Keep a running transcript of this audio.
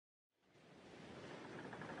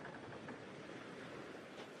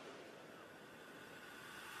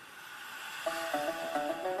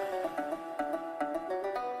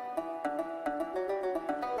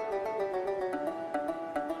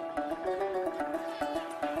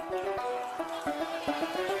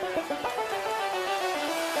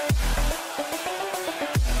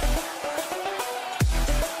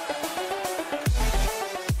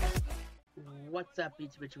up,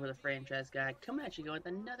 Beats Bitch with a Franchise Guy, coming at you with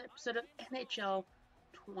another episode of NHL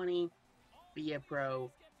 20 Be a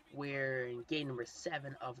Pro. We're in game number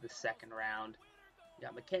 7 of the second round. We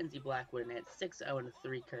got Mackenzie Blackwood in it, 6-0-3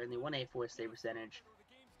 currently, 184 save percentage.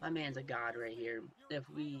 My man's a god right here. If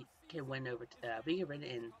we can win over, we can win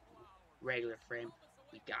it in regular frame,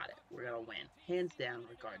 we got it. We're gonna win, hands down,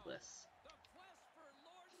 regardless.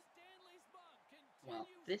 Well,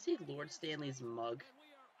 they say Lord Stanley's mug.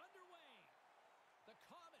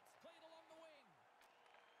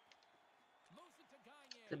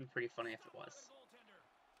 That'd be pretty funny if it was.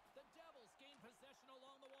 The Devils gain possession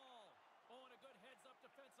along the wall. Oh, and a good heads-up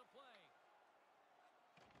defensive play.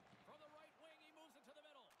 From the right wing, he moves it to the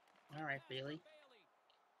middle. All right, Bailey.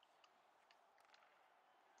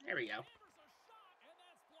 There we go. And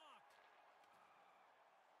that's blocked.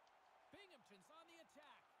 Binghamton's on the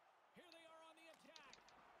attack. Here they are on the attack.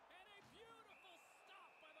 And a beautiful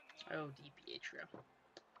stop by the glove. Oh, DiPietro.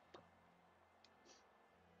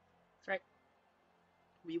 That's right.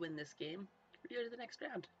 We win this game. We go to the next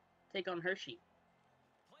round. Take on Hershey.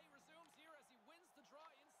 Play resumes here as he wins the draw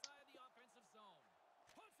inside the offensive zone.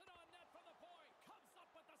 Puts it on net from the point. Comes up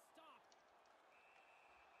with the stop.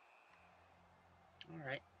 All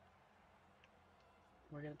right.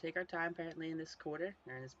 We're going to take our time, apparently, in this quarter,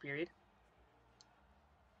 or in this period.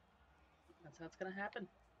 That's how it's going to happen.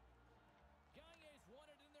 Gagne's won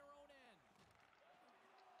it in their own end.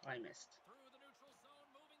 I missed. Through the neutral zone,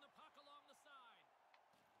 moving the puck along the side.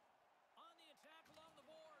 On the attack along the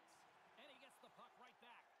boards. And he gets the puck right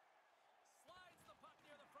back. Slides the puck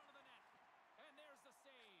near the front of the net. And there's the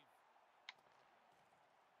save.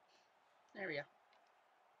 There we go.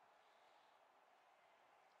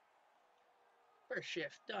 First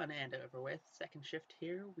shift done and over with. Second shift,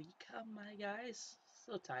 here we come, my guys.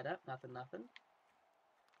 Still tied up, nothing. Looking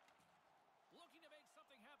to make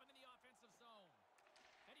something happen in the offensive zone.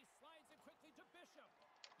 And he slides it quickly to Bishop.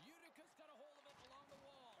 Utica's got a hold of it along the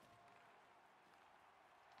wall.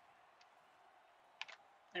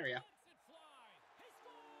 There we go. Lets it fly. He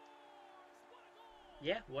scores! What a goal!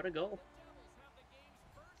 Yeah, what a goal. The Devils have the game's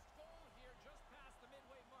first goal here just past the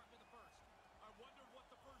midway mark of the first. I wondered what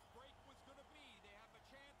the first break was going to be. They have a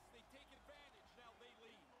chance. They take advantage. Now they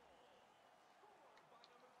lead.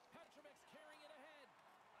 Petrovic's carrying it ahead.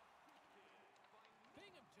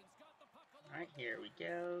 Binghamton's got the puck along. All right, here we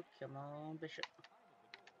go. Come on, Bishop.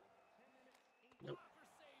 Nope. Blocker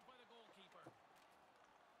saved by the goalkeeper.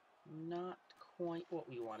 Not quite what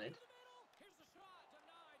we wanted. Here's the shot,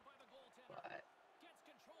 denied by the goaltender. But Gets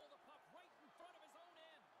control of the puck right in front of his own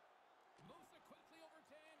end. Moves it quickly over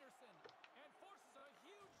to Anderson and forces a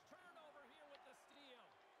huge turnover here with the steal.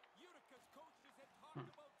 Utica's coaches had talked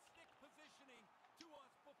about stick positioning to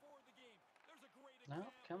us before the game. There's a great no,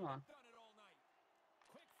 example. come on. They've done it all night.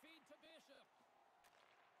 Quick feed to Bishop.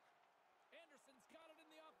 Anderson's got it in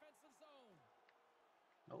the offensive zone.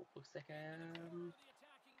 Nope, looks like The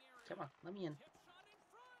attacking area. come on, let me in. Tip shot in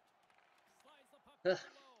front. Slides the puck Ugh.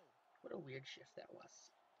 down low. What a weird shift that was.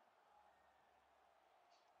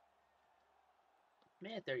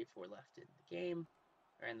 Minute 34 left in the game,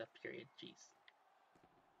 or in the period. Jeez.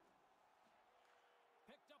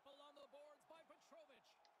 Picked up along the boards by Petrovic.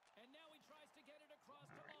 And now he tries to get it across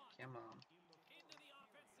All to right, Mott. come on. Into the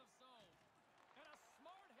offensive zone. And a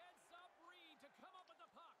smart heads-up read to come up with the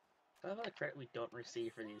puck. I love all the credit we don't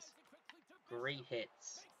receive for these Slides it quickly to great Bishop.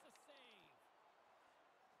 hits. Makes the save.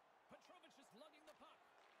 Petrovic is lugging the puck.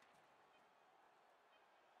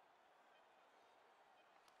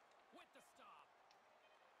 With the stop.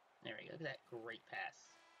 There we go. Look at that great pass.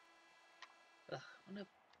 Ugh, what a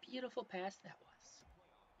beautiful pass that was.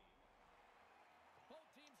 Both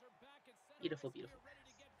teams are back at center Beautiful, ice. We are beautiful ready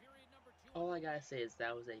to get period number 2. All I gotta say is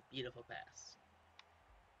that was a beautiful pass.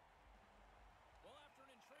 Well, after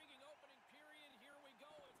an intriguing opening period, here we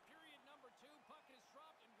go. It's period number 2. Puck is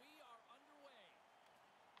dropped, and we are underway.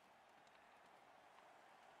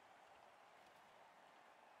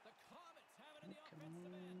 The Comets have it in the Come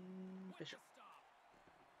offensive end. on, With Bishop. the stop.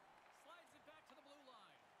 Slides it back to the blue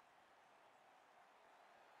line.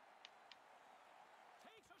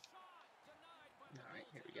 Takes a shot. Denied by the All right,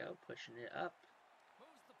 here we goaltender. go. Pushing it up.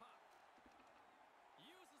 Moves the puck.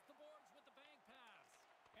 Uses the boards with the bank pass.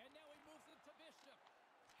 And now he moves it to Bishop.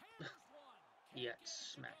 Hammers one. He got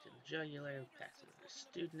smacked in the jugular. Pass it over to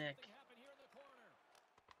Studnik. Happen here in the corner.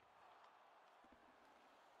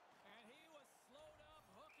 And he was slowed up.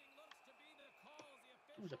 Hooking looks to be the calls.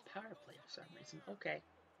 The It was a power play for some reason. Okay,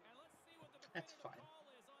 And let's see what the that's definitive fine. call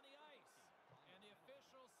is on the ice. And the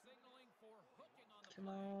official signaling for hooking on the Come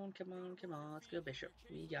play. on, come on, come on. Let's go, Bishop.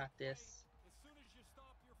 We got this. As soon as you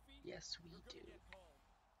stop your feet, Yes, we you're gonna do. get called.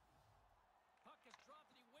 Puck is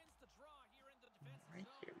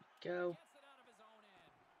go. Gets it out of his own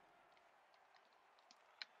end.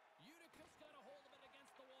 Utica's got a hold of it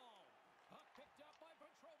against the wall. Puck picked up by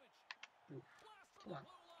Petrovic. Ooh, Blast from come the on.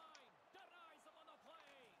 blue line. Denies him on the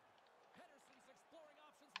play. Henderson's exploring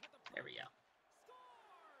options with the There puck. we go.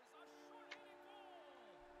 Scores a short-handed goal.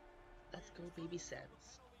 Let's go, baby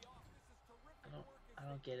Sens. I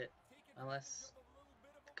don't get it. Unless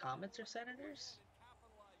the Comets are Senators?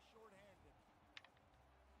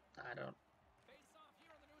 I don't Face-off here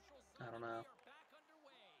in the neutral I zone, don't and know. we are back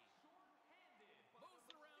underway. Moves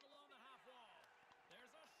it around along the half wall.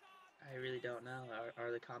 There's a shot. I really don't know.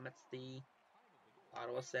 Are the Comets the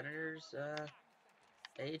Ottawa Senators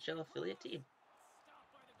AHL affiliate team? Stopped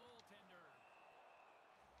by the goaltender.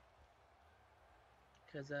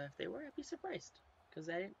 Because if they were, I'd be surprised. Because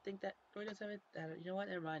I didn't think that Troy does have it. You know what?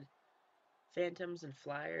 Never mind. Phantoms and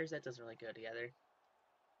Flyers, that doesn't really go together.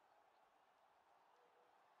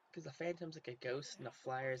 Because the Phantom's like a ghost and the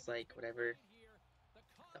Flyers like whatever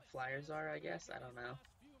the Flyers are, I guess. I don't know.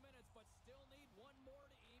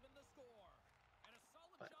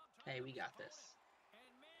 But hey, we got this.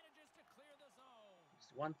 There's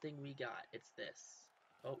one thing we got. It's this.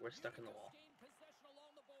 Oh, we're stuck in the wall.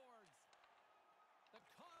 The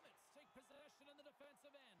Comets take possession in the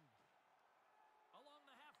defensive end. Along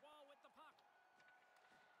the half wall with the puck.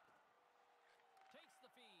 Takes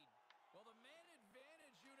the feed. Well, the man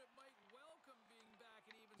advantage unit might welcome being back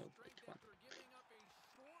in even strength after giving up a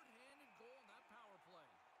short-handed goal in that power play.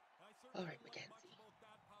 All right, Mackenzie.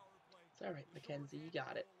 It's all right, Mackenzie. You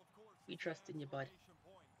got it. We trust in you, bud.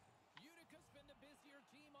 Utica's been the busier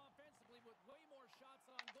team offensively with way more shots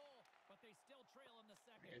on goal, but they still trail in the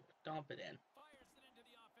second. Dump it in. Fires it into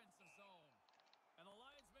the offensive zone. And the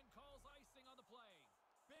linesman calls icing on the play.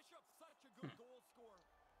 Bishop's such a good goal scorer.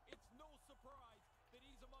 It's no surprise that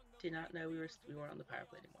he's among the Did not know we weren't on the power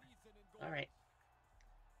play anymore. All right.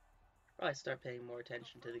 Probably start paying more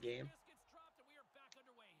attention to the game. Gets dropped and we are back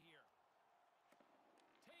underway here.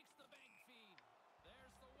 Takes the bank feed.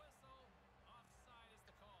 There's the whistle. Offside is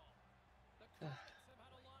the call. The Comets have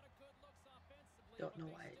had a lot of good looks offensively. Don't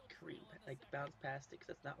know why I bounced past it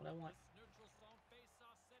because that's not what I want. This neutral zone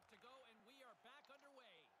face-off set to go, and we are back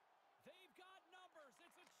underway. They've got numbers.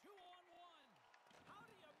 It's a 2-on-1. How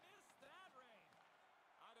do you miss that, Ray?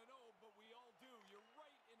 I don't know, but we all do. You're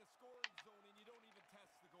right in a scoring zone, and you don't even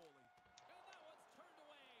test the goalie. And that one's turned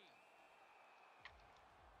away.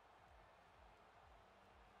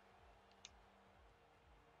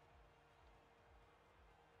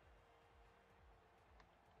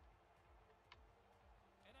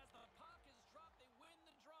 And as the puck is dropped, they win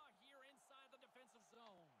the draw here inside the defensive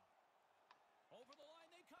zone. Over the line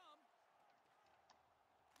they come.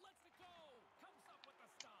 Lets it go. Comes up with the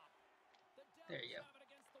stop. The There you go. have it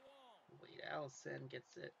against the wall. Wade Allison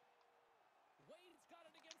gets it. Wade's got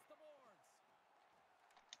it against the boards.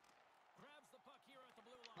 Grabs the puck here at the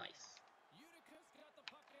blue line. Nice. Utica's got the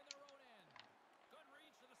puck in their own end. Good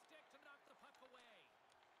reach to the stick to knock the puck away.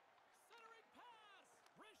 Centering pass.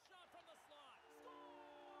 Wrist shot from the slot. Scores!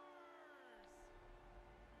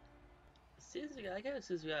 As soon as we got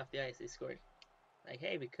off the ice, they scored. Like,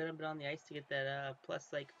 hey, we could have been on the ice to get that plus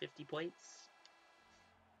like 50 points.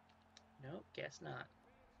 Nope, guess not.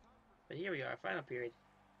 But here we are, final period.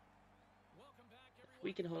 If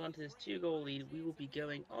we can hold on to this 2-goal lead, we will be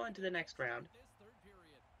going on to the next round.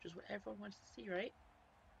 Which is what everyone wants to see, right?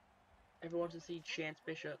 Everyone wants to see Chance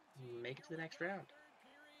Bishop make it to the next round.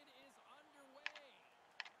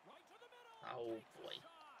 Oh boy.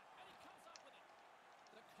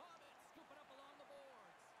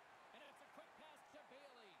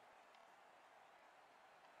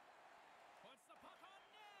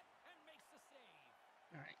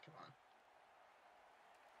 Alright, come on.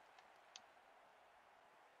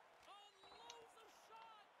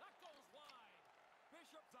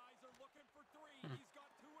 Bishop's eyes are looking for three. He's got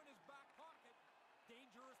two in his back pocket.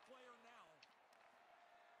 Dangerous player now.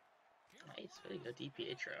 Nice, way to go,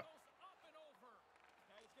 DiPietro. Yeah,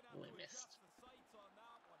 Oh, he missed. the sights on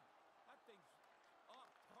that one. That thing's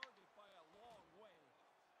off target by a long way.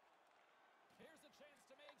 Here's a chance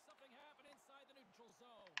to make something happen inside the neutral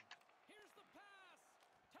zone. Here's the pass.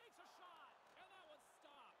 Takes a shot, and that one's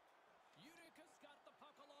stopped. Utica's got the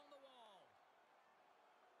puck along the wall.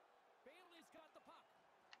 Bailey's got the puck.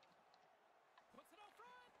 Puts it out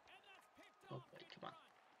front, and that's picked Oh off boy, in come on. front.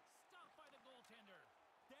 Stopped by the goaltender.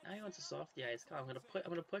 Now he wants us off the ice. Come on,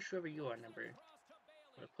 I'm gonna push whoever you are, number.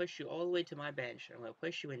 I'm gonna push you all the way to my bench. I'm gonna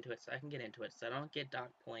push you into it so I can get into it, so I don't get dock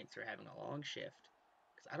points for having a long shift.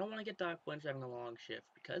 Because I don't want to get dock points for having a long shift,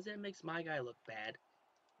 because it makes my guy look bad.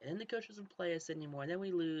 And then the coach doesn't play us anymore, and then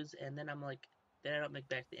we lose, and then I'm like, then I don't make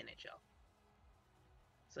back to the NHL.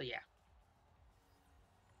 So yeah.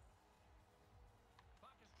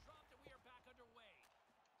 Puck is dropped and we are back underway.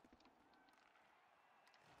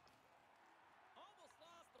 Almost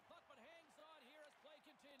lost the puck, but hangs on here as play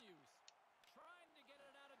continues. Trying to get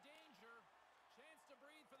it out of danger. Chance to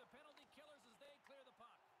breathe for the penalty killers as they clear the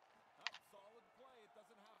puck. That's solid play. It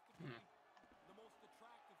doesn't have to be the most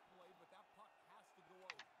attractive play, but that puck has to go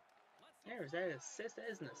out. Let's see There, is that an assist? That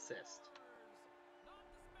is an assist. not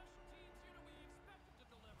the special teams unit we expected to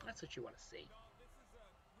deliver. That's what you want to see. No, this is a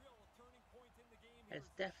real turning point in the game here. That's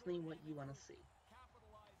as the definitely what you shorthanded want to group see.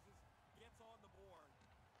 capitalizes, gets on the board.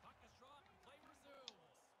 Puck is dropped and play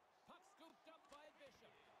resumes. Puck scooped up by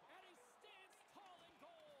Bishop. And he stands tall in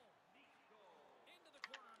goal. Into the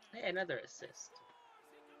corner now. Hey, another assist. Scores!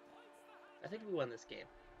 He completes the hat I think we trick. won this game.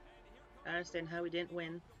 And here comes I understand how we didn't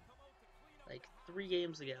win They'll come out to clean up like the hat 3 trick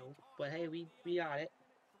games as they ago, talk but hey, about we the got it.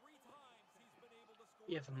 3 times he's been able to score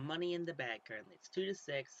We have tonight. money in the bag currently. It's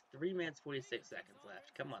 2-6, 3 minutes 46 seconds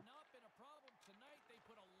left. Come on. Not been a problem tonight. They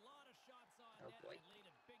put a lot of shots on Oh net boy. and laid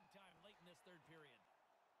it big time late in this third period.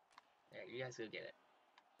 There, you guys go get it.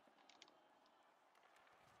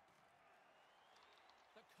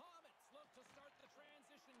 The Comets look to start the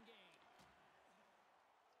transition game.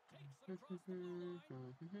 Takes it across the blue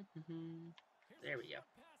line. Here's There a we go.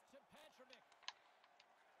 short pass to Petrovic.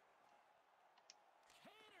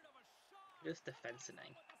 Cannon of a shot. Just And that's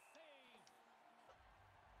defenseman. with the save.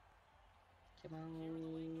 Come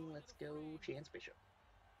on, let's go, Chance Bishop.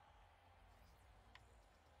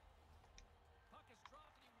 Puck is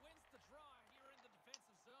dropped and he wins the draw here in the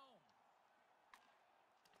defensive zone.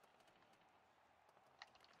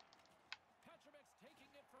 Petrovic's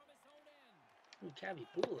taking it from his own end. Ooh,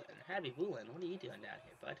 Happy Bulin, what are you doing down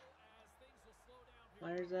here, bud? As things will slow down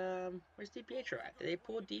here. Where's DiPietro at? Did they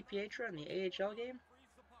pull DiPietro in the AHL game?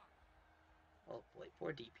 Frees the puck. Oh boy,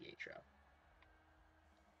 poor DiPietro.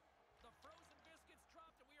 The frozen biscuits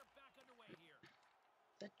dropped and we are back underway here.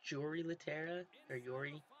 Is that Yuri Laterra? Or Inside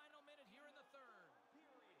Yuri? the final minute here in the third.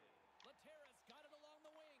 Laterra's got it along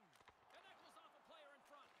the wing. And that goes off a player in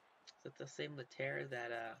front. Is that the same Laterra that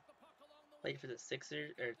Got the puck along the played wing. for the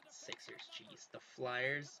Sixers, or Sixers, jeez, the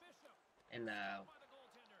Flyers, Bishop. and By the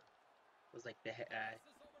goaltender. was like the Pass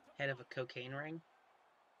is over to head of a Puck. cocaine ring?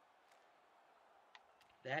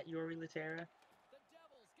 That Yuri Laterra? The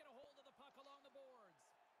Devils get a hold of the puck along the boards.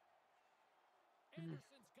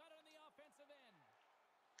 Anderson's got it on the offensive end.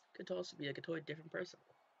 Could also be like a totally different person.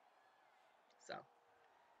 So,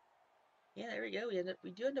 yeah, there we go.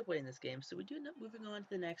 We do end up winning this game, so we do end up moving on to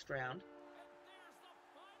the next round. And there's the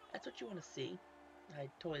final. That's what you want to see. I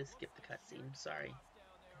totally skipped the cutscene. Sorry,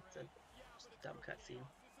 it's a dumb cutscene.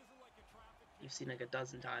 You've seen like a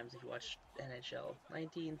dozen times if you watch NHL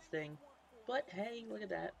 19's thing. But hey, look at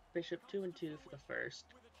that. Bishop 2-2 for the first.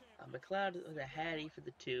 McLeod with a Hattie for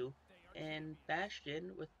the 2. And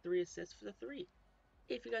Bastion with 3 assists for the 3.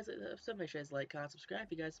 If you guys make sure you guys like, comment, subscribe.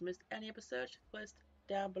 If you guys missed any episodes, list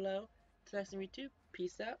down below. Till next time, YouTube.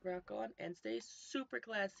 Peace out, rock on, and stay super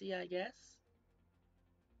classy, I guess.